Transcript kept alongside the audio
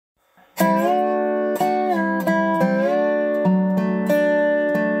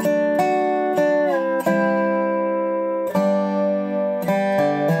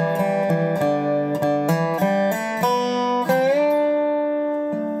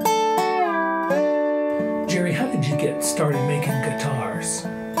Jerry, how did you get started making guitars?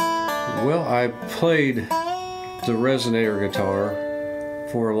 Well, I played the Resonator guitar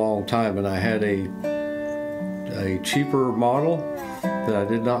for a long time, and I had a cheaper model that I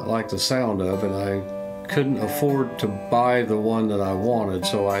did not like the sound of, and I couldn't afford to buy the one that I wanted,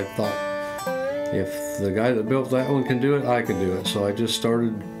 so I thought, if the guy that built that one can do it, I can do it. So I just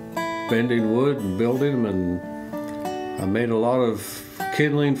started bending wood and building them, and I made a lot of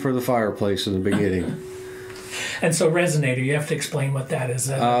kindling for the fireplace in the beginning. And so Resonator, you have to explain what that is.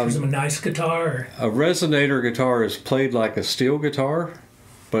 I presume a nice guitar? Or? A Resonator guitar is played like a steel guitar,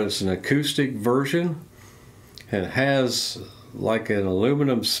 but it's an acoustic version. It has like an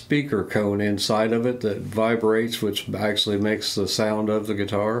aluminum speaker cone inside of it that vibrates, which actually makes the sound of the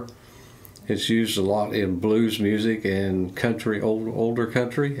guitar. It's used a lot in blues music and country, older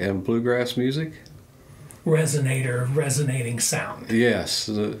country and bluegrass music. Resonator, resonating sound. Yes.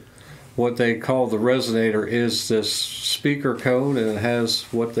 What they call the Resonator is this speaker cone, and it has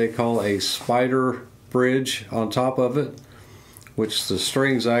what they call a spider bridge on top of it, which the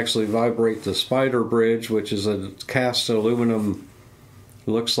strings actually vibrate the spider bridge, which is a cast aluminum,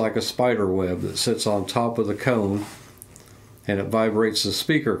 looks like a spider web that sits on top of the cone, and it vibrates the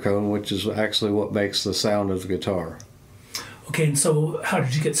speaker cone, which is actually what makes the sound of the guitar. Okay, and so how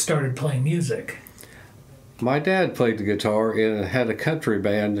did you get started playing music? My dad played the guitar and had a country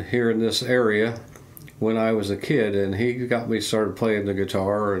band here in this area when I was a kid, and he got me started playing the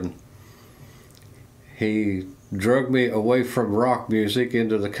guitar, and he drug me away from rock music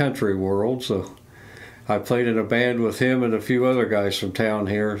into the country world. So I played in a band with him and a few other guys from town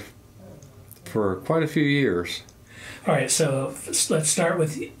here for quite a few years. All right, so let's start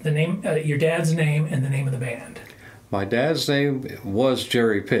with the name, your dad's name and the name of the band. My dad's name was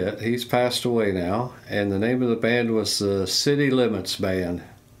Jerry Pitt. He's passed away now, and the name of the band was the City Limits Band.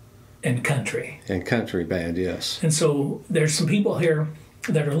 And country. And country band, yes. And so there's some people here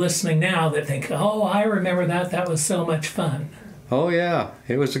that are listening now that think, oh, I remember that. That was so much fun. Oh, yeah.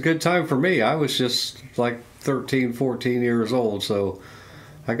 It was a good time for me. I was just like 13, 14 years old, so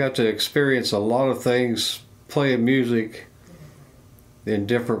I got to experience a lot of things playing music in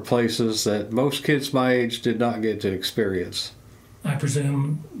different places that most kids my age did not get to experience. I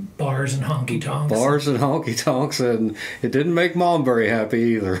presume bars and honky-tonks. Bars and honky-tonks, and it didn't make Mom very happy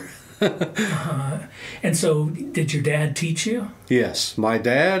either. And so, did your dad teach you? Yes, my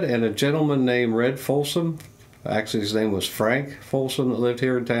dad and a gentleman named Red Folsom, actually his name was Frank Folsom, that lived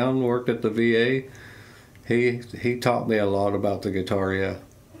here in town, worked at the VA. He taught me a lot about the guitar, yeah.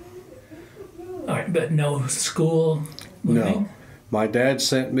 All right, but no school moving? No. My dad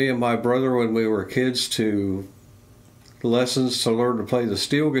sent me and my brother when we were kids to lessons to learn to play the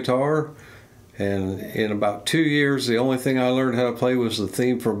steel guitar, and in about 2 years the only thing I learned how to play was the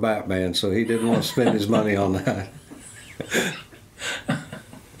theme from Batman, so he didn't want to spend his money on that.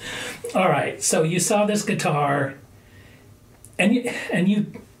 All right, so you saw this guitar, and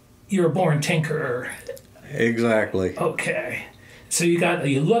you were born tinkerer. Exactly. Okay, so you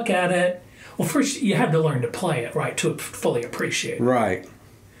look at it. Well, first you had to learn to play it, right, to fully appreciate it. Right.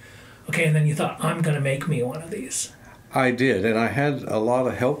 Okay, and then you thought, I'm going to make me one of these. I did, and I had a lot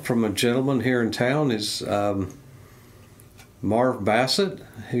of help from a gentleman here in town. Is Marv Bassett,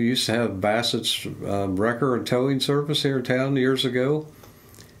 who used to have Bassett's wrecker and towing service here in town years ago.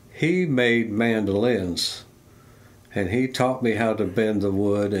 He made mandolins, and he taught me how to bend the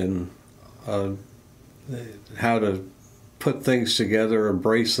wood and how to put things together and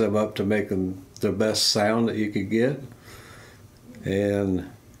brace them up to make them the best sound that you could get. And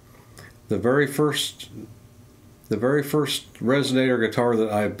the very first Resonator guitar that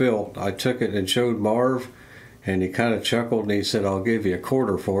I built, I took it and showed Marv, and he kind of chuckled and he said, "I'll give you a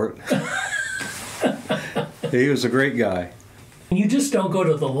quarter for it." He was a great guy. You just don't go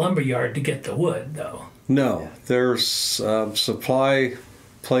to the lumber yard to get the wood, though. No, there's supply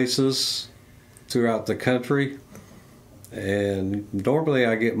places throughout the country, and normally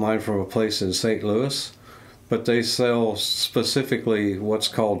I get mine from a place in St. Louis, but they sell specifically what's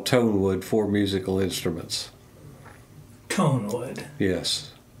called tone wood for musical instruments. Tone wood?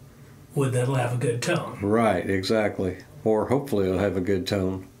 Yes. Wood that'll have a good tone. Right, exactly. Or hopefully it'll have a good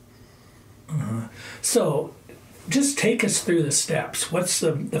tone. So, just take us through the steps. What's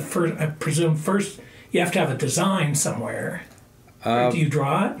the first, I presume first you have to have a design somewhere. Or do you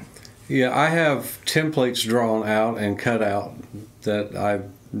draw it? Yeah, I have templates drawn out and cut out that I've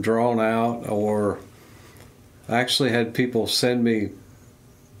drawn out, or actually had people send me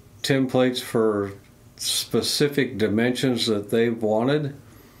templates for specific dimensions that they wanted,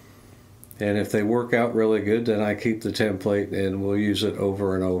 and if they work out really good, then I keep the template and we'll use it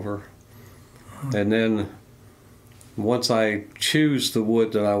over and over. And then once I choose the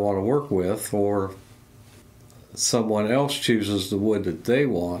wood that I want to work with, or someone else chooses the wood that they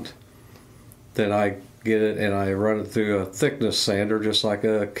want, then I get it and I run it through a thickness sander, just like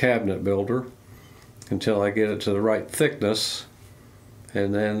a cabinet builder, until I get it to the right thickness,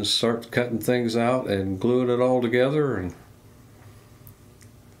 and then start cutting things out and gluing it all together. And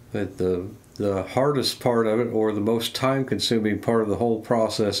the hardest part of it, or the most time-consuming part of the whole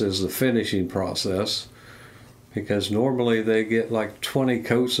process, is the finishing process, because normally they get like 20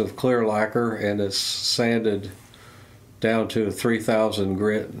 coats of clear lacquer and it's sanded down to a 3000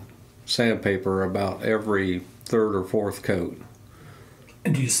 grit sandpaper about every third or fourth coat.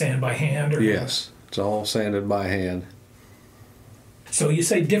 And do you sand by hand? Or yes, it's all sanded by hand. So you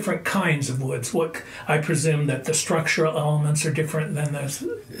say different kinds of woods. What, I presume that the structural elements are different than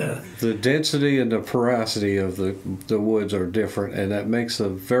the density and the porosity of the woods are different, and that makes a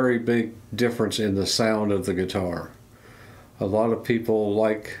very big difference in the sound of the guitar. A lot of people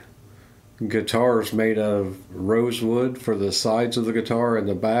like guitars made out of rosewood for the sides of the guitar and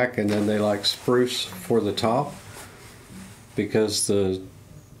the back, and then they like spruce for the top, because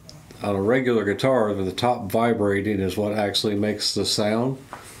on a regular guitar, the top vibrating is what actually makes the sound,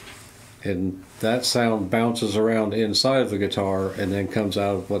 and that sound bounces around inside of the guitar and then comes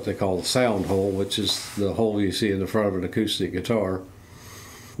out of what they call the sound hole, which is the hole you see in the front of an acoustic guitar.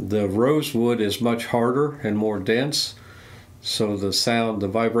 The rosewood is much harder and more dense, so the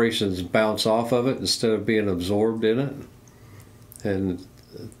vibrations bounce off of it instead of being absorbed in it, and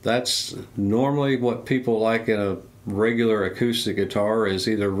that's normally what people like in a regular acoustic guitar, is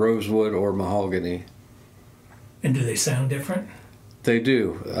either rosewood or mahogany. And do they sound different? They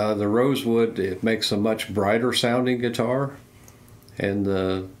do. The rosewood, it makes a much brighter sounding guitar, and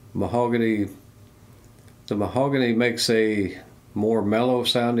the mahogany makes a more mellow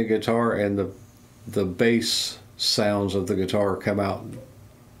sounding guitar, and the bass sounds of the guitar come out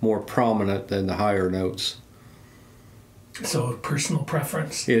more prominent than the higher notes. So personal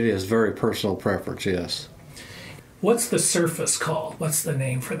preference? It is very personal preference, yes. What's the surface called? What's the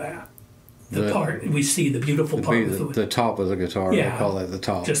name for that? The part we see, the beautiful part of the top of the guitar. Yeah, they call that the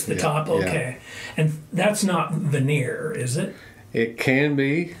top. Just the top, okay. Yeah. And that's not veneer, is it? It can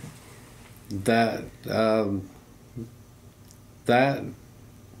be. That that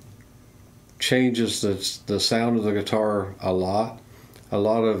changes the sound of the guitar a lot. A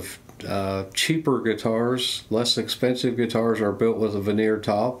lot of cheaper guitars, less expensive guitars, are built with a veneer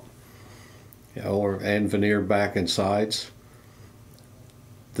top, and veneer back and sides.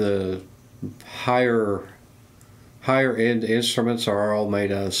 The higher end instruments are all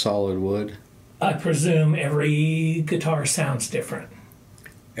made out of solid wood. I presume every guitar sounds different.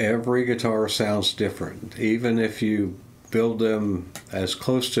 Every guitar sounds different. Even if you build them as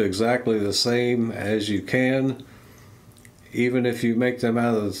close to exactly the same as you can, even if you make them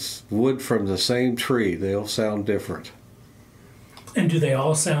out of wood from the same tree, they'll sound different. And do they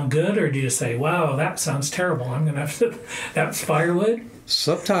all sound good, or do you say, wow, that sounds terrible, I'm going to have to, that's firewood?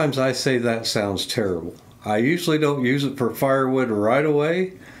 Sometimes I say that sounds terrible. I usually don't use it for firewood right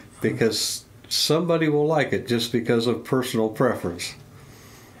away, because somebody will like it just because of personal preference.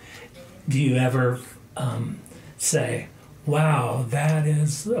 Do you ever say, wow, that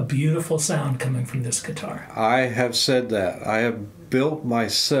is a beautiful sound coming from this guitar? I have said that. I have built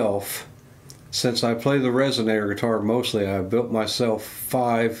myself, since I play the Resonator guitar mostly, I've built myself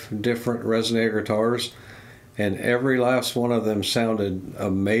 5 different Resonator guitars, and every last one of them sounded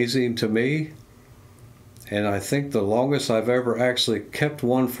amazing to me. And I think the longest I've ever actually kept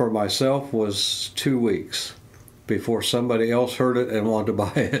one for myself was 2 weeks before somebody else heard it and wanted to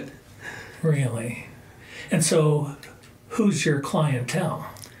buy it. Really? And so, who's your clientele?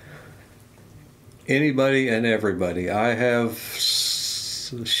 Anybody and everybody. I have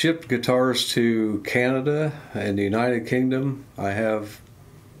shipped guitars to Canada and the United Kingdom. I have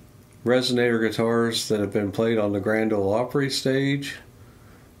Resonator guitars that have been played on the Grand Ole Opry stage,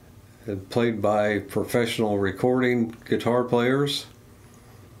 and played by professional recording guitar players,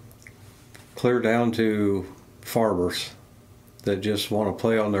 clear down to farmers that just want to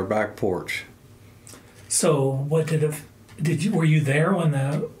play on their back porch. So, what were you there when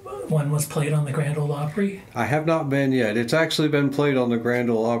the one was played on the Grand Ole Opry? I have not been yet. It's actually been played on the Grand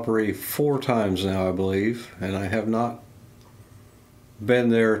Ole Opry 4 times now, I believe, and I have not been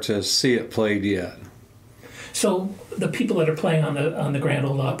there to see it played yet. So the people that are playing on the Grand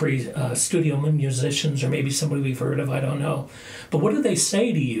Ole Opry, studio musicians, or maybe somebody we've heard of, I don't know. But what do they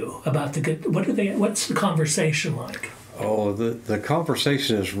say to you about what's the conversation like? Oh, the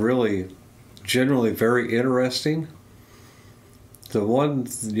conversation is really generally very interesting. the one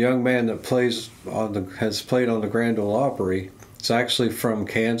young man that has played on the Grand Ole Opry is actually from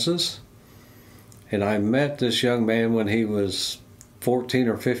Kansas. And I met this young man when he was 14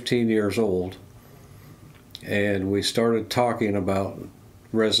 or 15 years old. And we started talking about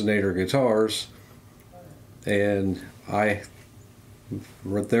Resonator guitars. And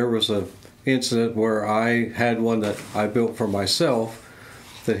there was an incident where I had one that I built for myself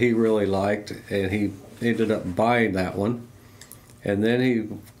that he really liked, and he ended up buying that one. And then he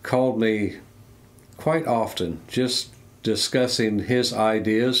called me quite often, just discussing his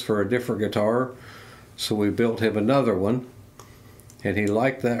ideas for a different guitar. So we built him another one, and he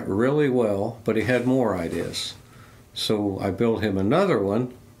liked that really well, but he had more ideas. So I built him another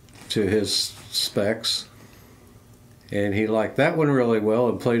one to his specs, and he liked that one really well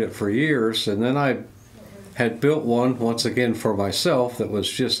and played it for years. And then I had built one once again for myself that was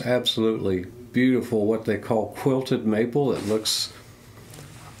just absolutely beautiful, what they call quilted maple. It looks,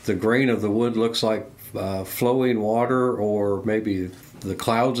 the grain of the wood looks like flowing water or maybe the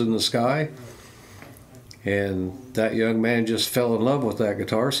clouds in the sky. And that young man just fell in love with that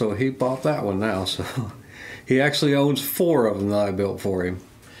guitar, so he bought that one now. So he actually owns 4 of them that I built for him.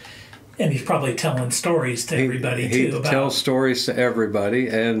 And he's probably telling stories to everybody too. He tells stories to everybody,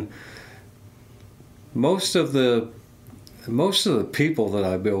 and most of the people that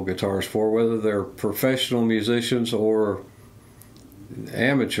I build guitars for, whether they're professional musicians or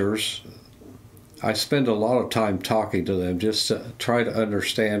amateurs, I spend a lot of time talking to them just to try to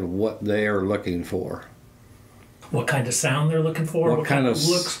understand what they are looking for. What kind of sound they're looking for? What kind of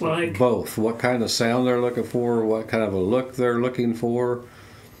looks like? Both. What kind of sound they're looking for, what kind of a look they're looking for.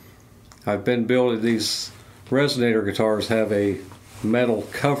 I've been building these Resonator guitars, have a metal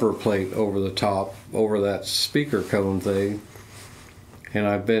cover plate over the top, over that speaker cone thing. And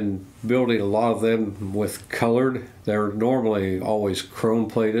I've been building a lot of them with colored. They're normally always chrome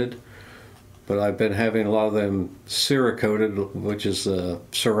plated, but I've been having a lot of them cerakoted, which is a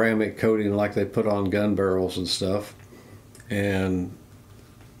ceramic coating like they put on gun barrels and stuff. And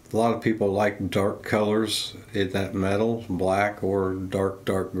a lot of people like dark colors in that metal, black or dark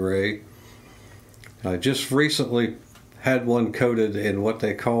gray. I just recently had one coated in what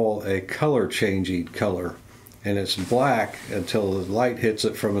they call a color changing color. And it's black until the light hits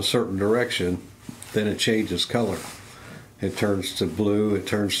it from a certain direction, then it changes color. It turns to blue, it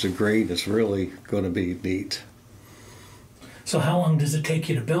turns to green. It's really going to be neat. So how long does it take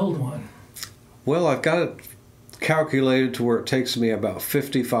you to build one? Well, I've got it calculated to where it takes me about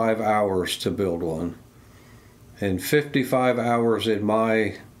 55 hours to build one. And 55 hours in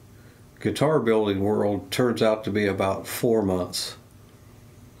my guitar building world turns out to be about 4 months.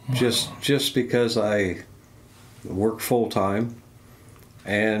 Wow. Just because I work full-time,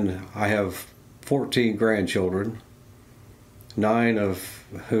 and I have 14 grandchildren, 9 of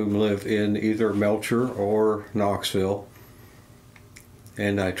whom live in either Melcher or Knoxville,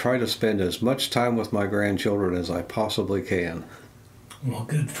 and I try to spend as much time with my grandchildren as I possibly can. Well,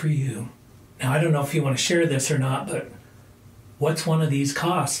 good for you. Now, I don't know if you want to share this or not, but what's one of these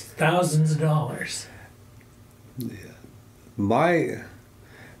cost? Thousands of dollars. My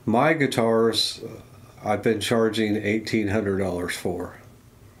guitars, I've been charging $1,800 for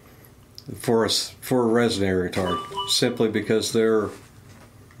a Resonator guitar, simply because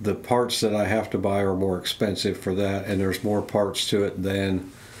the parts that I have to buy are more expensive for that, and there's more parts to it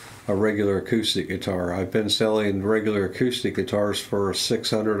than a regular acoustic guitar. I've been selling regular acoustic guitars for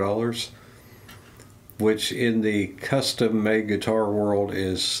 $600, which in the custom-made guitar world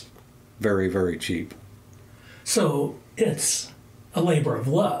is very, very cheap. So it's a labor of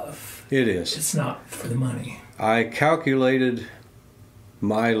love. It is. It's not for the money. I calculated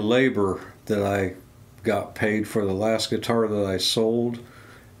my labor that I got paid for the last guitar that I sold,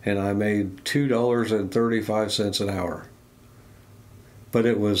 and I made $2.35 an hour. But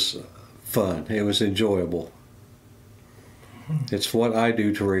it was fun. It was enjoyable. It's what I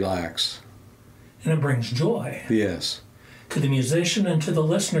do to relax. And it brings joy. Yes. To the musician and to the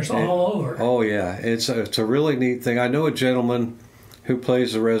listeners all over. Oh, yeah. It's a really neat thing. I know a gentleman who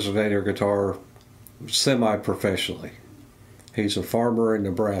plays the Resonator guitar semi-professionally. He's a farmer in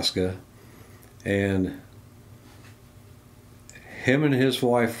Nebraska, and him and his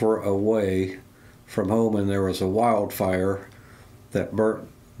wife were away from home, and there was a wildfire that burnt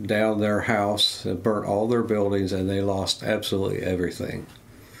down their house and burnt all their buildings, and they lost absolutely everything.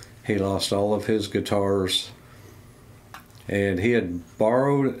 He lost all of his guitars, and he had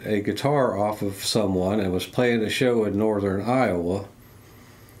borrowed a guitar off of someone and was playing a show in northern Iowa,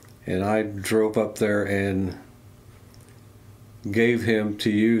 and I drove up there and gave him to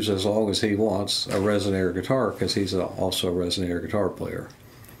use as long as he wants a Resonator guitar, because he's also a Resonator guitar player.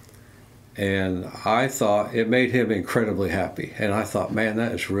 And I thought it made him incredibly happy. And I thought, man,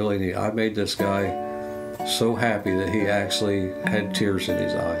 that is really neat. I made this guy so happy that he actually had tears in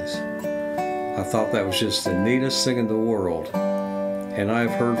his eyes. I thought that was just the neatest thing in the world. And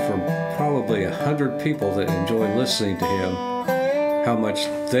I've heard from probably 100 people that enjoy listening to him how much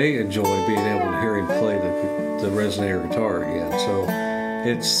they enjoy being able to hear him play the Resonator guitar again. So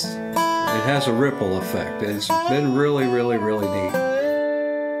it has a ripple effect. It's been really, really, really neat.